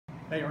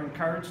They are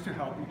encouraged to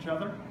help each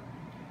other.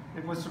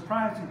 It was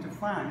surprising to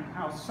find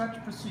how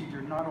such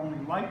procedure not only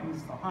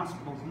lightens the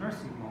hospital's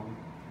nursing load,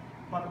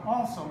 but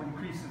also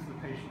increases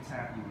the patient's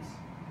happiness.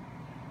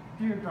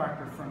 Dear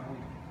Dr. Fernald,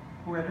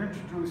 who had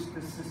introduced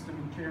this system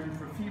in caring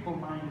for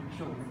feeble-minded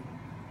children,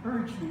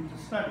 urged me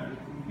to study it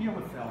in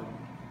Bielefeld,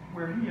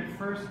 where he had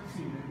first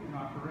seen it in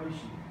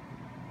operation.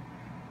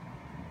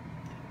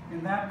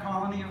 In that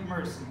colony of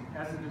mercy,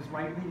 as it is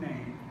rightly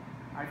named,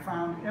 I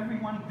found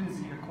everyone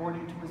busy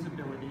according to his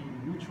ability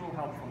in mutual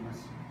helpfulness,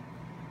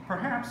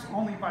 perhaps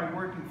only by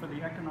working for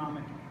the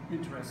economic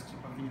interests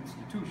of the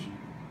institution,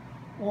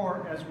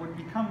 or as would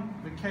become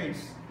the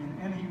case in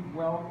any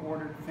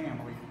well-ordered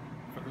family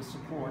for the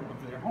support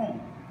of their home.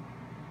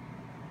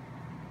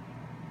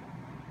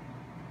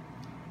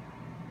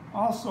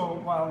 Also,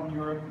 while in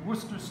Europe,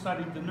 Worcester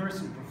studied the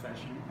nursing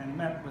profession and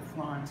met with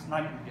Florence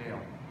Nightingale.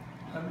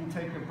 Let me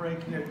take a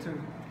break here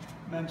to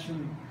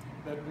mention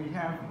that we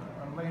have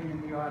a lady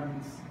in the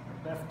audience,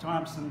 Beth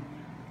Thompson,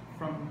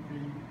 from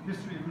the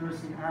History of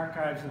Nursing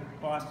Archives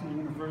at Boston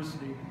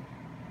University,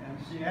 and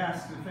she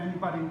asked if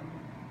anybody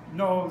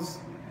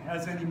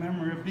has any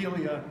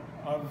memorabilia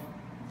of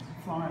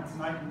Florence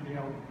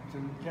Nightingale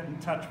to get in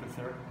touch with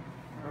her.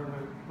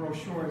 Her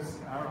brochures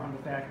are on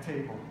the back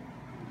table.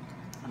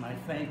 And I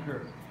thank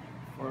her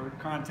for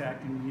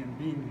contacting me and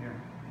being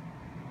here.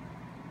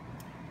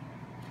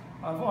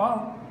 Of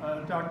all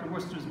Dr.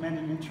 Worcester's many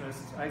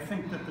interests, I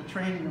think that the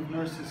training of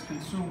nurses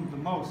consumed the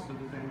most of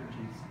his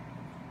energies.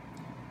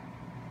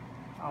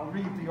 I'll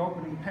read the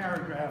opening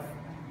paragraph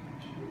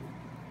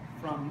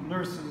from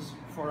Nurses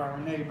for Our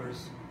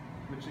Neighbors,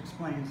 which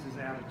explains his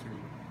attitude.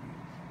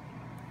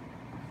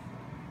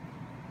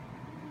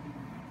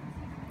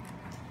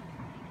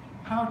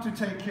 How to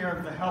take care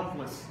of the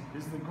helpless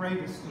is the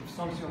greatest of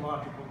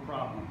sociological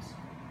problems.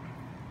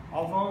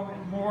 Although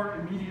it more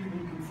immediately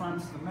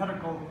confronts the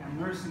medical and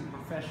nursing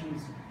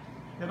professions,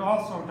 it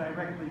also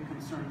directly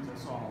concerns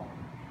us all.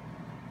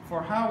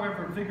 For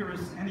however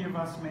vigorous any of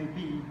us may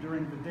be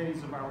during the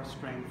days of our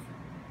strength,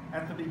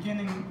 at the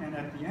beginning and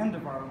at the end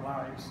of our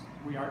lives,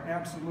 we are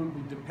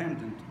absolutely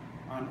dependent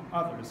on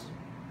others,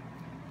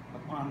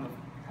 upon the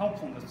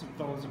helpfulness of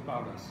those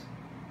about us.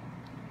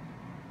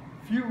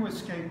 Few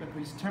escape at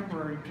least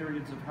temporary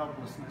periods of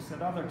helplessness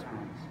at other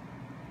times.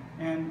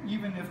 And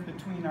even if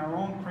between our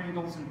own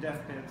cradles and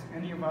deathbeds,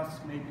 any of us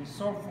may be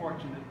so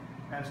fortunate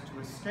as to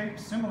escape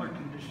similar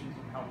conditions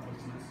of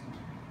helplessness,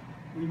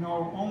 we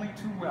know only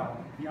too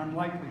well the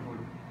unlikelihood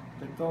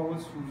that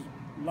those whose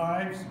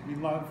lives we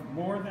love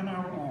more than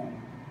our own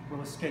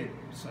will escape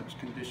such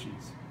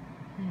conditions.